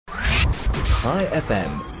High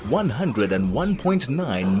FM,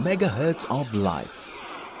 101.9 megahertz of life.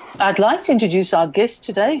 I'd like to introduce our guest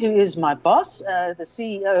today, who is my boss, the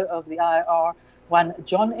CEO of the IR1,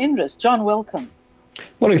 John Endres. John, welcome.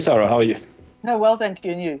 Morning, Sarah. How are you? Oh, well, thank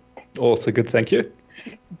you. And you? Also good, thank you.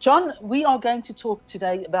 John, we are going to talk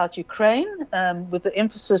today about Ukraine, with the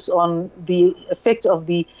emphasis on the effect of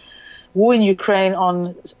the war in Ukraine,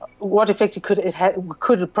 on what effect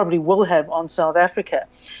it probably will have on South Africa.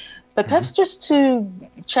 But perhaps just to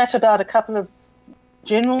chat about a couple of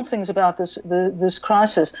general things about this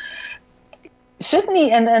crisis.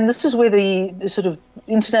 Certainly, and this is where the sort of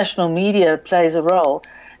international media plays a role,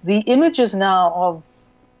 the images now of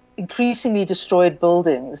increasingly destroyed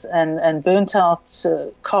buildings and burnt out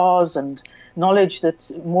cars and knowledge that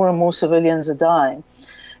more and more civilians are dying.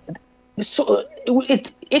 So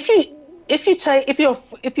if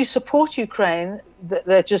you support Ukraine,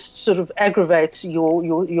 that just sort of aggravates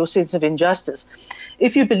your sense of injustice.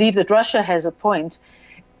 If you believe that Russia has a point,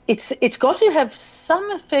 it's got to have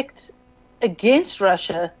some effect against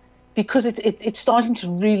Russia, because it's starting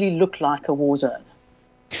to really look like a war zone.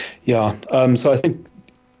 Yeah, so I think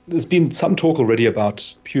there's been some talk already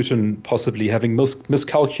about Putin possibly having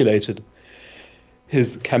miscalculated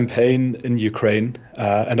his campaign in Ukraine.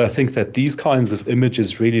 And I think that these kinds of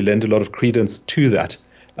images really lend a lot of credence to that,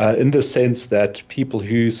 in the sense that people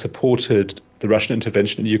who supported the Russian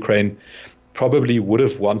intervention in Ukraine probably would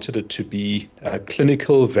have wanted it to be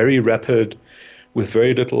clinical, very rapid, with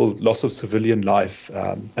very little loss of civilian life,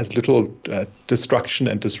 as little destruction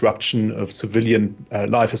and disruption of civilian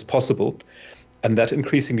life as possible. And that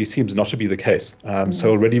increasingly seems not to be the case.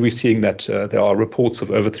 So already we're seeing that there are reports of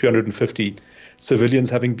over 350 civilians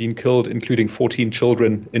having been killed, including 14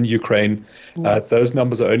 children in Ukraine. Those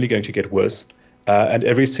numbers are only going to get worse. And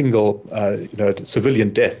every single civilian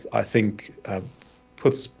death, I think,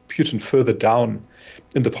 puts Putin further down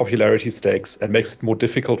in the popularity stakes and makes it more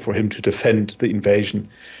difficult for him to defend the invasion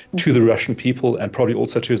to the Russian people, and probably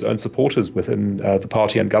also to his own supporters within the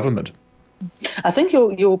party and government. I think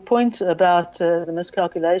your point about the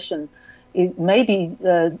miscalculation may be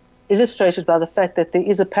illustrated by the fact that there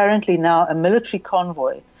is apparently now a military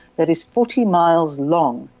convoy that is 40 miles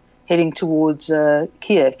long heading towards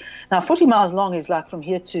Kiev. Now, 40 miles long is like from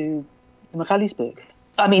here to Michalisburg.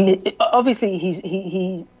 I mean, obviously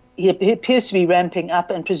he appears to be ramping up,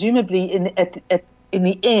 and presumably in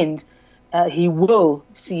the end he will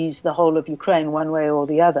seize the whole of Ukraine one way or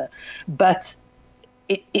the other. But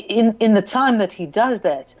in the time that he does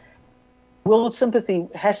that, world sympathy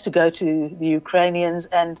has to go to the Ukrainians,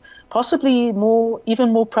 and possibly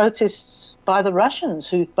even more protests by the Russians,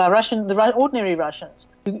 the ordinary Russians,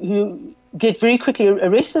 who get very quickly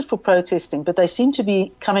arrested for protesting, but they seem to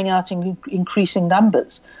be coming out in increasing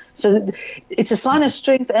numbers. So it's a sign of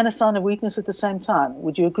strength and a sign of weakness at the same time.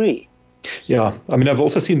 Would you agree? Yeah, I mean, I've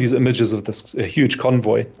also seen these images of this huge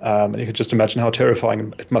convoy, and you could just imagine how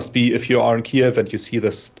terrifying it must be if you are in Kiev and you see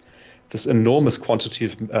this enormous quantity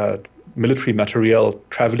of military materiel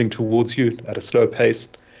traveling towards you at a slow pace,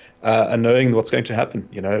 and knowing what's going to happen.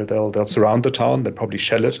 You know, they'll surround the town, they'll probably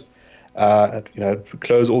shell it,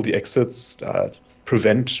 close all the exits,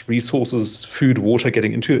 prevent resources, food, water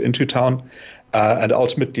getting into town, and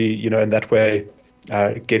ultimately, in that way,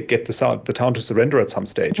 get the town to surrender at some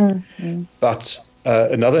stage. But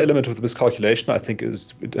another element of the miscalculation, I think,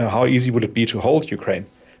 is how easy would it be to hold Ukraine?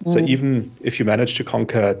 So even if you manage to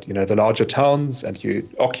conquer, the larger towns and you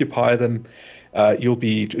occupy them, you'll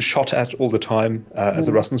be shot at all the time as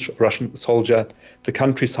a Russian soldier. The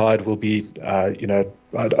countryside will be, I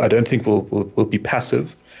don't think will be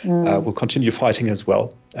passive. Will continue fighting as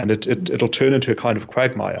well, and it'll turn into a kind of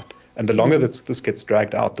quagmire. And the longer that this gets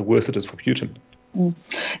dragged out, the worse it is for Putin.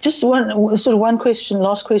 Just one question,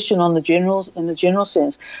 last question on the general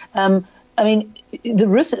sense. I mean, the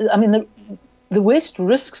risk. I mean, the West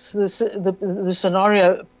risks the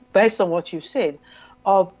scenario based on what you've said,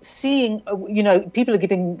 of seeing,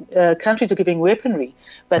 countries are giving weaponry,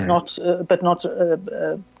 but not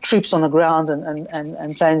troops on the ground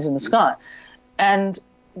and planes in the sky, and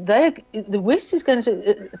the West is going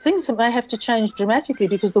to things may have to change dramatically,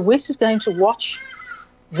 because the West is going to watch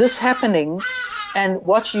this happening and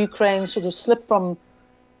watch Ukraine sort of slip from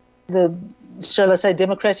the, shall I say,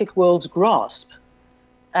 democratic world's grasp.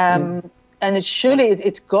 And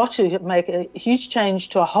it's got to make a huge change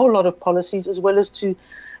to a whole lot of policies, as well as to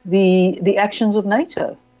the actions of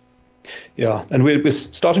NATO. Yeah, and we're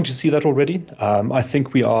starting to see that already. I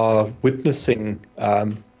think we are witnessing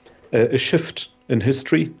a shift in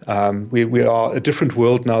history. We are a different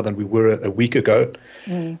world now than we were a week ago.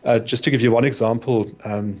 Just to give you one example,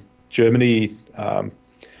 Germany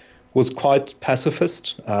was quite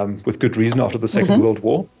pacifist, with good reason after the Second World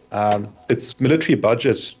War. Its military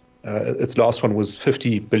budget, its last one was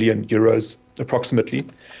 50 billion euros approximately,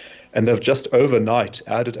 and they've just overnight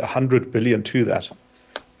added 100 billion to that.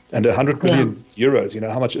 And 100 billion euros, how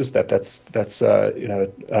how much is that? That's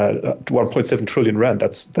 1.7 trillion rand.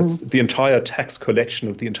 That's the entire tax collection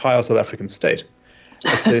of the entire South African state.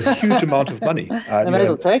 It's a huge amount of money. They may as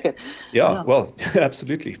well take it. Yeah, well,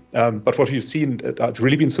 absolutely. But what we've seen, I've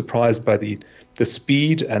really been surprised by the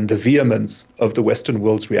speed and the vehemence of the Western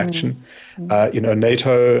world's reaction.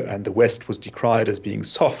 NATO and the West was decried as being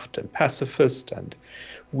soft and pacifist and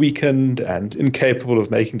weakened and incapable of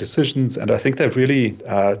making decisions. And I think they've really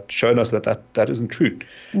shown us that isn't true.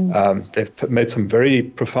 They've made some very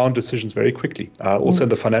profound decisions very quickly, also in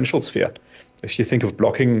the financial sphere. If you think of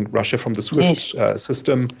blocking Russia from the SWIFT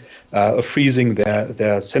system, of freezing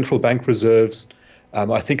their central bank reserves,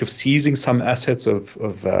 I think of seizing some assets of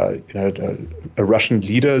Russian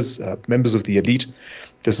leaders, members of the elite.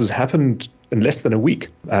 This has happened in less than a week,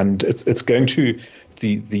 and it's going to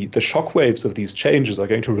the shockwaves of these changes are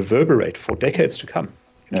going to reverberate for decades to come.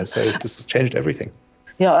 So this has changed everything.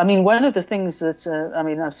 Yeah, I mean, one of the things that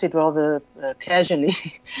I've said rather casually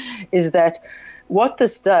is that what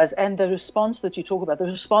this does, and the response that you talk about, the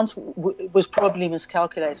response was probably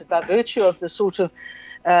miscalculated by virtue of the sort of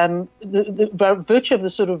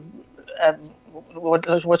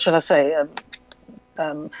what shall I say,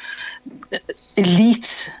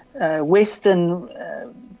 elite Western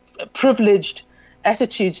privileged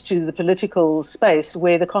attitudes to the political space,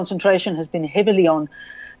 where the concentration has been heavily on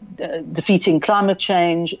defeating climate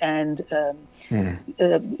change and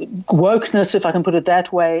wokeness, if I can put it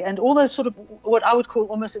that way, and all those sort of what I would call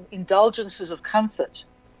almost indulgences of comfort.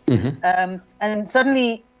 And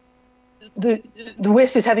suddenly the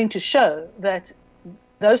West is having to show that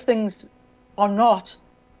those things are not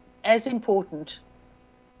as important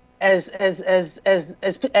as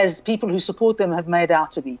people who support them have made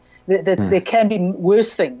out to be. That there can be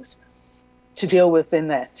worse things to deal with than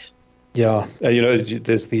that. Yeah,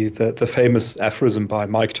 there's the famous aphorism by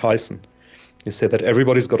Mike Tyson. He said that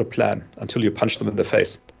everybody's got a plan until you punch them in the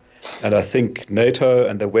face. And I think NATO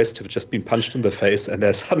and the West have just been punched in the face, and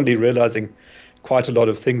they're suddenly realizing quite a lot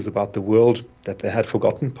of things about the world that they had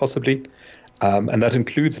forgotten, possibly. And that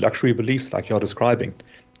includes luxury beliefs like you're describing.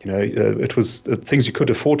 It was things you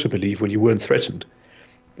could afford to believe when you weren't threatened.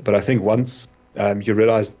 But I think once you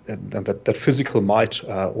realize that physical might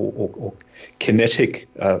or kinetic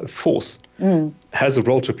force has a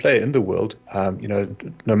role to play in the world,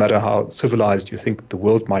 no matter how civilized you think the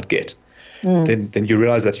world might get, then you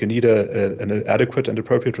realize that you need an adequate and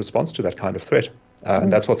appropriate response to that kind of threat.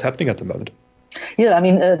 And that's what's happening at the moment. Yeah, I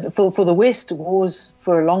mean, for the West, wars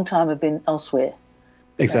for a long time have been elsewhere.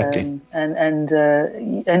 Exactly. And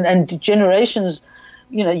generations,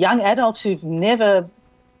 young adults who've never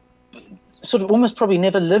sort of almost probably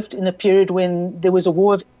never lived in a period when there was a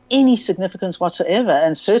war of any significance whatsoever,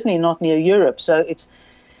 and certainly not near Europe. So it's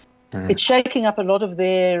shaking up a lot of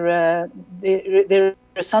their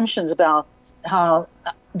assumptions about how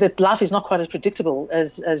that life is not quite as predictable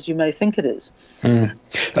as you may think it is. I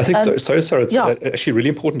think it's actually really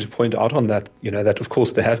important to point out on that, that of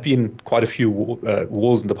course there have been quite a few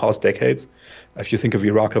wars in the past decades. If you think of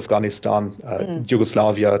Iraq, Afghanistan,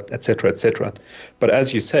 Yugoslavia, etc. But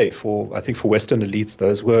as you say, I think for Western elites,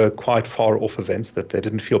 those were quite far off events that they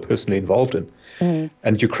didn't feel personally involved in.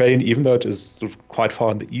 And Ukraine, even though it is sort of quite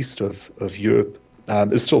far in the east of Europe,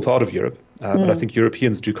 is still part of Europe. But I think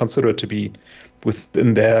Europeans do consider it to be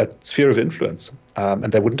within their sphere of influence.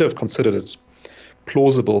 And they wouldn't have considered it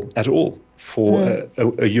plausible at all for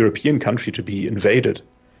a European country to be invaded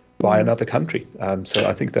by another country. So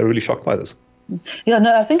I think they're really shocked by this. Yeah,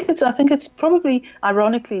 no, I think it's probably,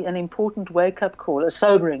 ironically, an important wake-up call, a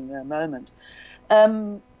sobering moment.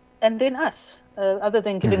 And then us, other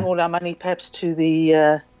than giving all our money perhaps to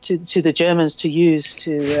the Germans to use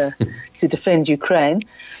to defend Ukraine,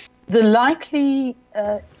 the likely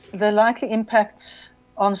impact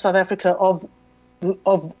on South Africa of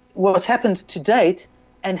what's happened to date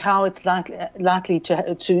and how it's likely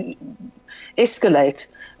to escalate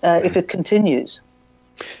if it continues.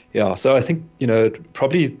 Yeah, so I think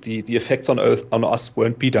probably the effects on us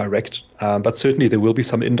won't be direct, but certainly there will be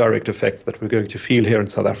some indirect effects that we're going to feel here in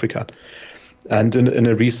South Africa. And in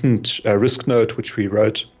a recent risk note which we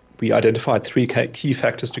wrote, we identified three key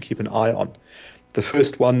factors to keep an eye on. The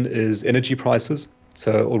first one is energy prices.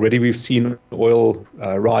 So already we've seen oil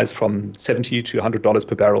rise from $70 to $100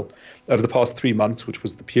 per barrel over the past 3 months, which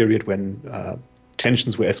was the period when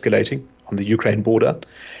tensions were escalating on the Ukraine border.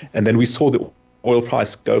 And then we saw the oil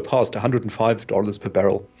price go past $105 per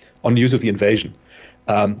barrel on news of the invasion.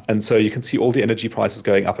 And so you can see all the energy prices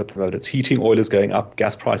going up at the moment. It's heating oil is going up,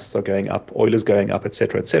 gas prices are going up, oil is going up, et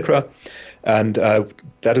cetera, et cetera. And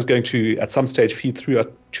that is going to, at some stage, feed through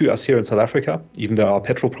to us here in South Africa, even though our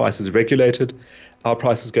petrol price is regulated. Our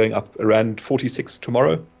price is going up around 46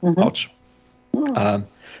 tomorrow. Ouch.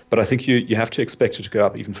 But I think you have to expect it to go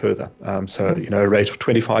up even further. So a rate of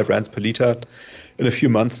 25 rands per litre in a few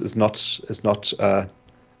months is not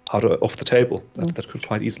off the table. That could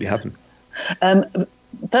quite easily happen.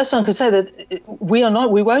 Perhaps I could say that we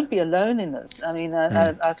won't be alone in this. I mean,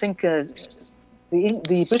 I think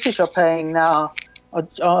the British are paying now,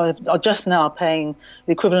 are just now paying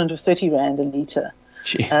the equivalent of 30 rand a litre.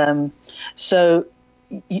 So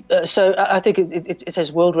I think it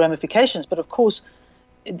has world ramifications. But of course,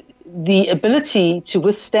 the ability to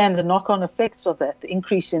withstand the knock-on effects of that, the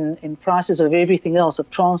increase in prices of everything else, of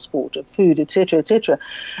transport, of food, etc., etc.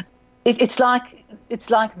 It's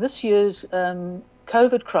like this year's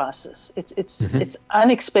COVID crisis. It's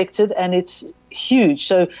unexpected and it's huge.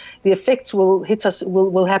 So the effects will hit us,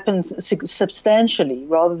 will happen substantially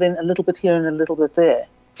rather than a little bit here and a little bit there.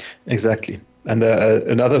 Exactly. And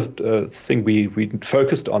another thing we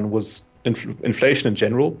focused on was inflation in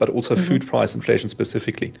general, but also food price inflation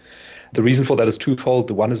specifically. The reason for that is twofold.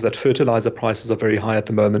 The one is that fertilizer prices are very high at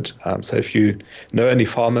the moment. So if you know any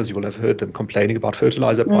farmers, you will have heard them complaining about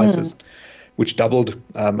fertilizer prices, which doubled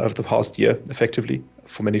over the past year, effectively,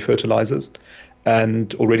 for many fertilizers.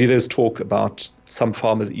 And already there's talk about some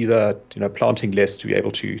farmers either planting less to be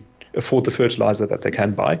able to afford the fertilizer that they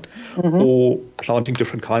can buy, or planting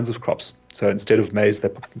different kinds of crops. So instead of maize, they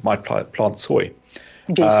might plant soy.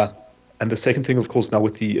 Yes. And the second thing, of course, now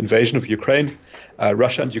with the invasion of Ukraine,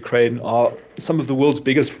 Russia and Ukraine are some of the world's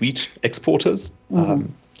biggest wheat exporters.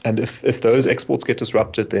 And if those exports get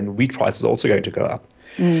disrupted, then wheat prices are also going to go up.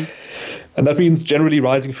 And that means generally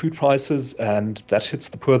rising food prices, and that hits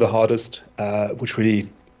the poor the hardest, which really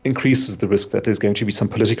increases the risk that there's going to be some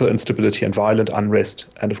political instability and violent unrest.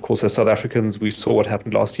 And of course, as South Africans, we saw what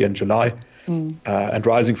happened last year in July. And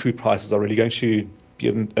rising food prices are really going to be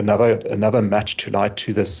another match to light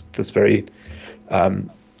to this very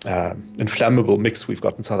inflammable mix we've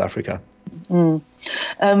got in South Africa.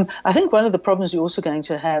 I think one of the problems you're also going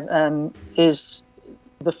to have is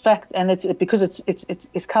the fact, and it's because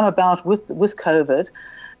it's come about with COVID,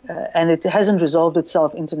 and it hasn't resolved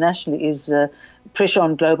itself internationally, is pressure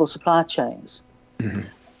on global supply chains. The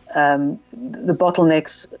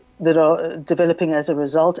bottlenecks that are developing as a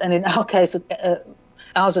result, and in our case,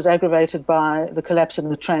 ours is aggravated by the collapse in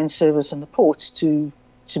the train service and the ports to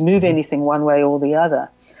move anything one way or the other.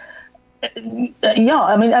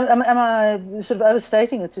 I mean, am I sort of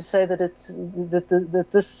overstating it to say that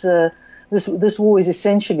this war is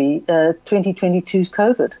essentially 2022's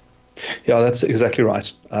COVID? Yeah, that's exactly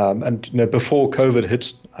right. And before COVID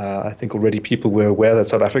hit, I think already people were aware that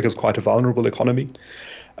South Africa is quite a vulnerable economy.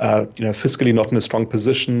 Fiscally not in a strong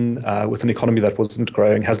position, with an economy that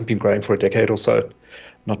hasn't been growing for a decade or so,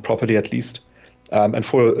 not properly at least. And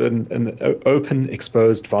for an open,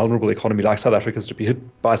 exposed, vulnerable economy like South Africa's to be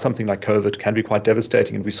hit by something like COVID can be quite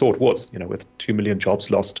devastating. And we saw it was, with 2 million jobs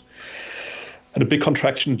lost and a big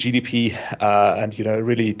contraction in GDP, and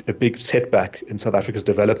really a big setback in South Africa's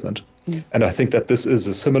development. And I think that this is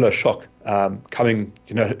a similar shock coming,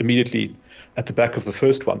 immediately at the back of the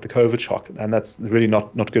first one, the COVID shock, and that's really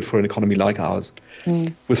not good for an economy like ours.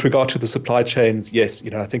 With regard to the supply chains, yes,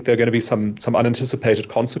 I think there are going to be some unanticipated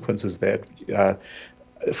consequences there.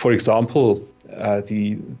 For example,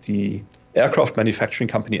 the aircraft manufacturing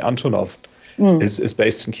company Antonov is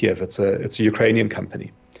based in Kiev. It's a Ukrainian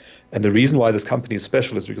company. And the reason why this company is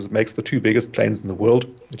special is because it makes the two biggest planes in the world,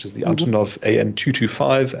 which is the Antonov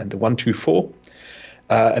AN225 and the 124.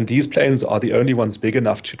 And these planes are the only ones big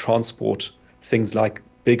enough to transport things like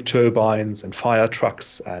big turbines and fire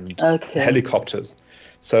trucks and helicopters.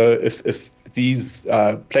 So if these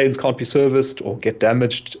planes can't be serviced or get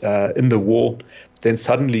damaged in the war, then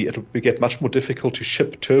suddenly it will get much more difficult to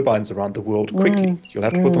ship turbines around the world quickly. You'll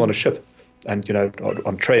have to put them on a ship and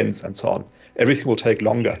on trains and so on. Everything will take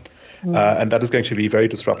longer. And that is going to be very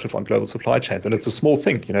disruptive on global supply chains. And it's a small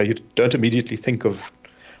thing. You don't immediately think of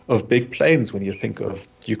big planes when you think of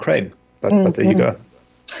Ukraine. But there you go.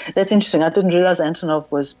 That's interesting. I didn't realize Antonov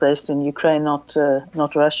was based in Ukraine, not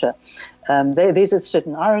Russia. There's a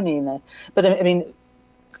certain irony in that. But I mean,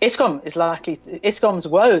 Eskom's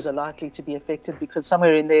woes are likely to be affected because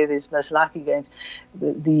somewhere in there's most likely going to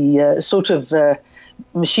the sort of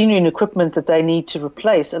machinery and equipment that they need to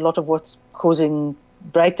replace a lot of what's causing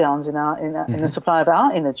breakdowns in the supply of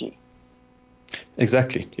our energy.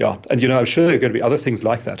 Exactly. Yeah. And, I'm sure there are going to be other things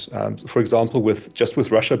like that. For example,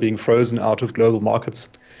 with Russia being frozen out of global markets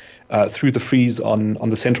through the freeze on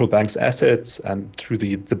the central bank's assets and through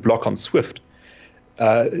the block on SWIFT,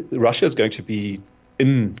 Russia is going to be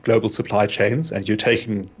in global supply chains, and you're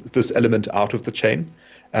taking this element out of the chain,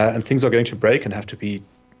 and things are going to break and have to be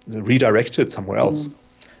redirected somewhere else.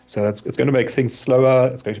 So it's going to make things slower,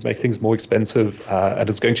 it's going to make things more expensive, and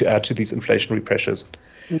it's going to add to these inflationary pressures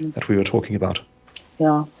that we were talking about.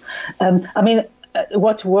 Yeah. I mean,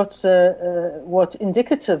 what's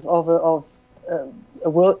indicative of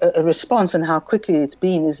a response and how quickly it's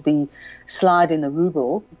been is the slide in the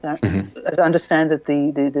ruble. As I understand it,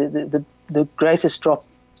 the greatest drop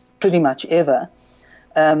pretty much ever.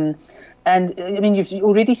 And I mean, you've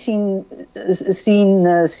already seen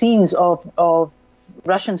scenes of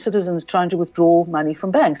Russian citizens trying to withdraw money from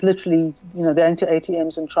banks, literally, going to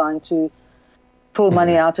ATMs and trying to pull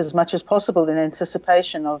money out as much as possible in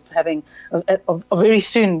anticipation of having, of very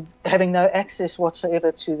soon having no access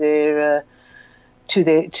whatsoever to their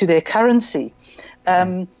currency.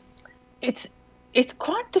 It's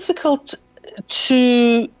quite difficult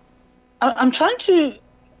to. I'm trying to.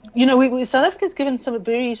 South Africa's given some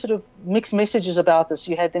very sort of mixed messages about this.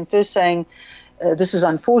 You had them first saying, this is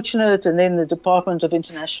unfortunate, and then the Department of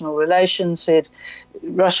International Relations said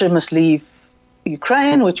Russia must leave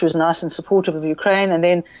Ukraine, which was nice and supportive of Ukraine, and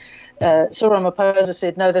then Cyril Ramaphosa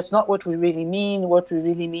said, no, that's not what we really mean. What we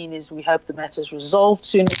really mean is we hope the matter's resolved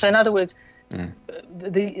soon. So in other words,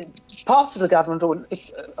 the parts of the government, or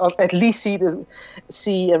at least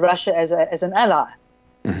see Russia as an ally.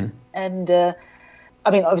 And I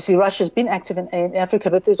mean, obviously Russia's been active in Africa,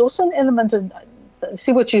 but there's also an element of,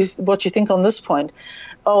 see what you think on this point,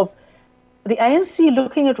 of the ANC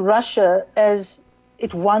looking at Russia as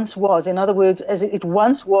it once was. In other words, as it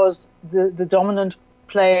once was the dominant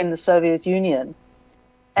player in the Soviet Union.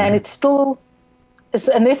 And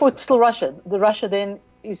and therefore it's still Russia. The Russia then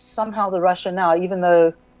is somehow the Russia now, even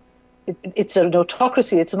though it's an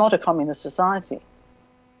autocracy, it's not a communist society.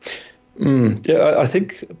 Yeah, I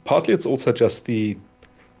think partly it's also just the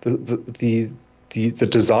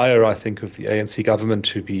desire, I think, of the ANC government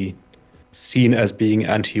to be seen as being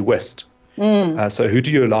anti-West. So who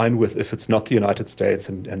do you align with if it's not the United States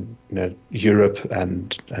and Europe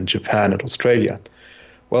and Japan and Australia?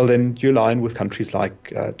 Well, then you align with countries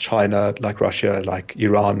like China, like Russia, like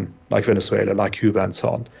Iran, like Venezuela, like Cuba, and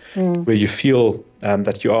so on, where you feel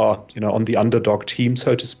that you are, on the underdog team,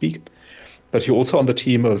 so to speak, but you're also on the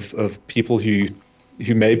team of people who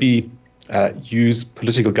maybe use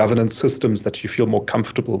political governance systems that you feel more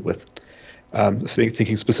comfortable with.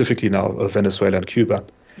 Thinking specifically now of Venezuela and Cuba.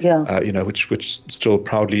 Which still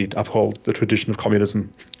proudly uphold the tradition of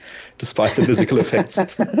communism, despite the visible effects, of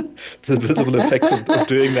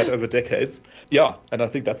doing that over decades. Yeah, and I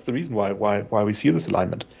think that's the reason why we see this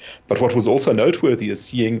alignment. But what was also noteworthy is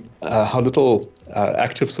seeing how little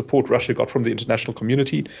active support Russia got from the international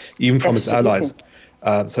community, even from its allies.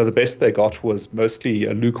 So the best they got was mostly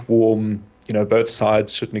a lukewarm, both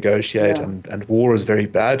sides should negotiate, and war is very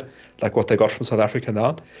bad, like what they got from South Africa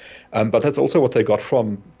now. But that's also what they got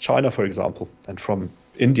from China, for example, and from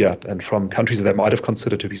India, and from countries that they might have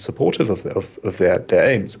considered to be supportive of their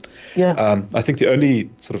aims. I think the only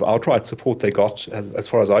sort of outright support they got, as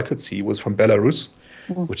far as I could see, was from Belarus,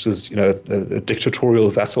 which is a dictatorial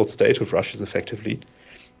vassal state of Russia's effectively,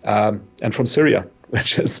 and from Syria,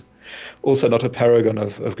 which is also not a paragon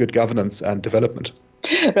of good governance and development.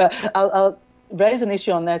 Right. I'll raise an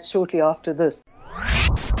issue on that shortly after this.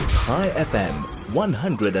 High FM,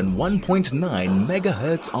 101.9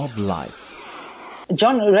 megahertz of life.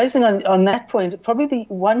 John, raising on that point, probably the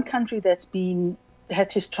one country that's had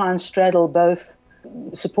to try and straddle both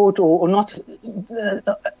support or not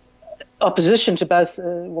opposition to both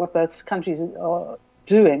what both countries are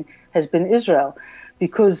doing has been Israel,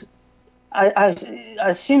 because I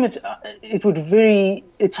assume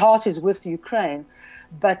its heart is with Ukraine,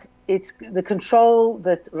 but it's the control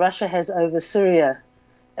that Russia has over Syria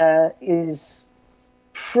is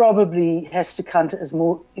probably has to count as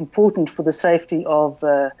more important for the safety of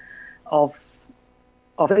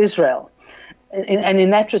Israel. And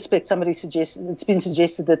in that respect, it's been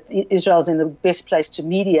suggested that Israel's in the best place to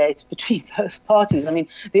mediate between both parties. I mean,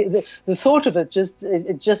 the thought of it just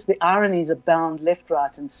the ironies abound left,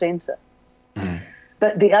 right, and center.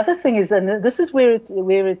 But the other thing is that this is where it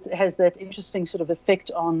has that interesting sort of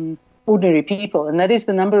effect on ordinary people, and that is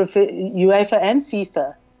the number of UEFA and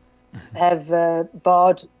FIFA have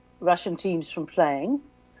barred Russian teams from playing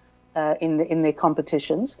in their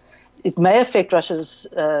competitions. It may affect Russia's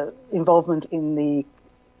involvement in the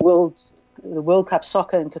World the World Cup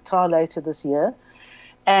soccer in Qatar later this year.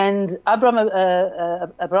 And Roman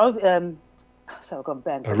Abramovich,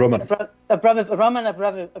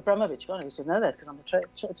 God, I used to know that because I'm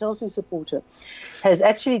a Chelsea supporter, has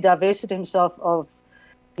actually divested himself of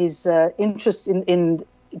his interest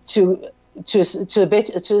to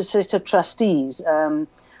a set of trustees.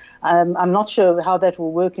 I'm not sure how that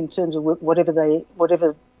will work in terms of whatever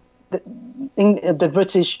the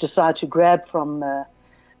British decide to grab from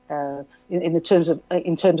in terms of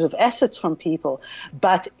assets from people,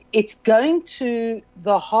 but it's going to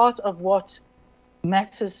the heart of what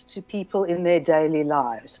matters to people in their daily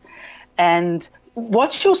lives. And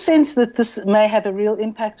what's your sense that this may have a real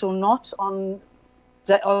impact or not on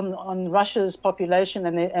Russia's population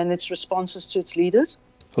and its responses to its leaders?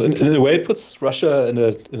 Well, in a way, it puts Russia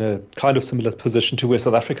in a kind of similar position to where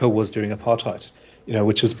South Africa was during apartheid,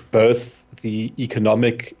 which is both the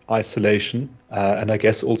economic isolation and I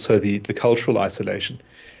guess also the cultural isolation,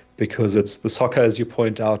 because it's the soccer, as you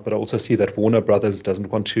point out, but I also see that Warner Brothers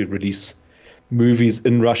doesn't want to release movies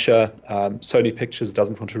in Russia. Sony Pictures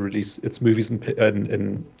doesn't want to release its movies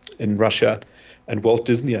in Russia, and Walt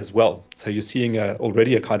Disney as well. So you're seeing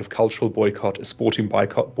already a kind of cultural boycott, a sporting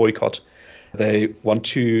boycott. They want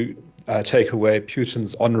to take away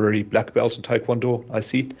Putin's honorary black belt in Taekwondo, I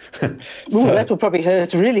see. So that will probably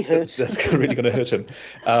really hurt. That's really going to hurt him.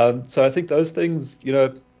 So I think those things,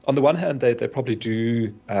 on the one hand, they probably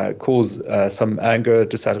do cause some anger,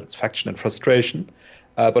 dissatisfaction, and frustration.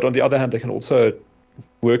 But on the other hand, they can also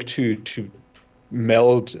work to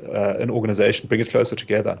meld an organization, bring it closer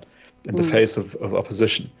together in the face of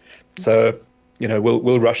opposition. So,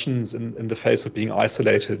 will Russians, in the face of being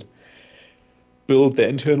isolated, build their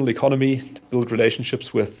internal economy, build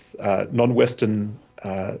relationships with non-Western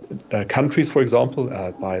countries, for example,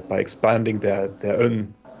 by expanding their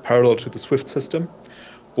own parallel to the SWIFT system?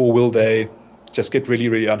 Or will they just get really,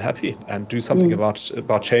 really unhappy and do something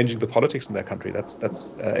about changing the politics in their country?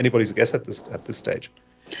 That's anybody's guess at this stage.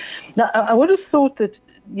 Now, I would have thought that,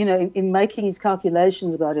 in making his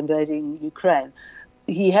calculations about invading Ukraine,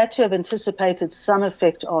 he had to have anticipated some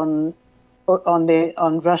effect on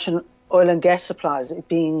Russian oil and gas supplies, it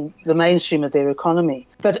being the mainstream of their economy.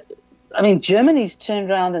 But, I mean, Germany's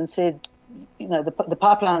turned around and said, the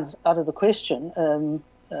pipeline's out of the question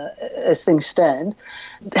as things stand.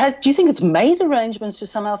 Do you think it's made arrangements to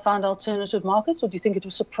somehow find alternative markets, or do you think it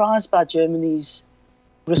was surprised by Germany's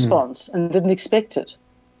response and didn't expect it?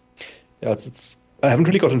 Yeah, I haven't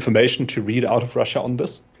really got information to read out of Russia on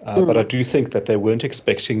this, but I do think that they weren't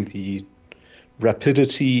expecting the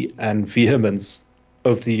rapidity and vehemence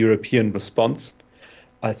of the European response.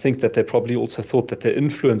 I think that they probably also thought that their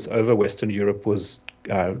influence over Western Europe was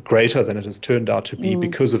greater than it has turned out to be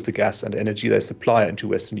because of the gas and energy they supply into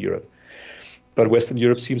Western Europe. But Western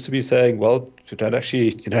Europe seems to be saying, well, we don't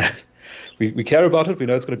actually, we care about it. We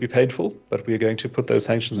know it's going to be painful, but we're going to put those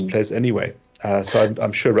sanctions in place anyway. So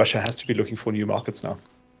I'm sure Russia has to be looking for new markets now.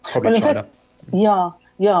 It's probably China. Yeah.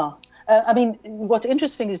 I mean, what's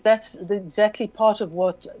interesting is that's exactly part of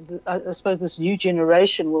what I suppose this new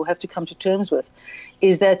generation will have to come to terms with,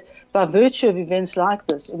 is that by virtue of events like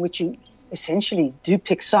this, in which you essentially do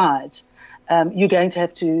pick sides, you're going to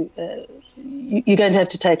have to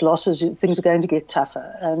take losses. Things are going to get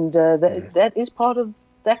tougher, and that is part of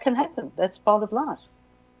that can happen. That's part of life.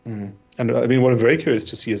 And I mean, what I'm very curious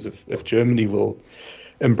to see is if Germany will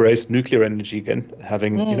embrace nuclear energy again,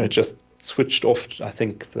 having just switched off, I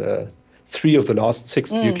think, the 3 of the last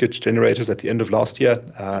 6 nuclear generators at the end of last year,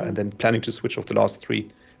 and then planning to switch off the last 3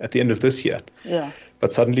 at the end of this year. Yeah.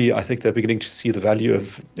 But suddenly, I think they're beginning to see the value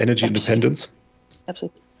of energy independence.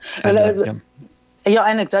 Absolutely. And,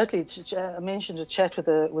 Anecdotally, I mentioned a chat with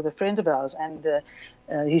a friend of ours, and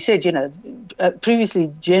he said,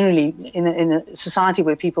 previously, generally, in a society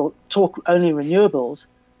where people talk only renewables,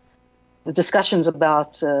 the discussions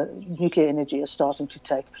about nuclear energy are starting to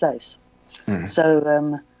take place.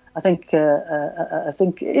 So I think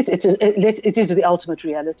it is the ultimate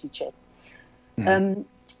reality check.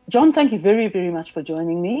 John, thank you very, very much for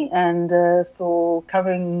joining me and for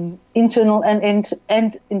covering internal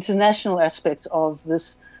and international aspects of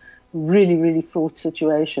this really, really fraught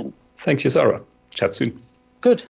situation. Thank you, Sarah. Chat soon. Good.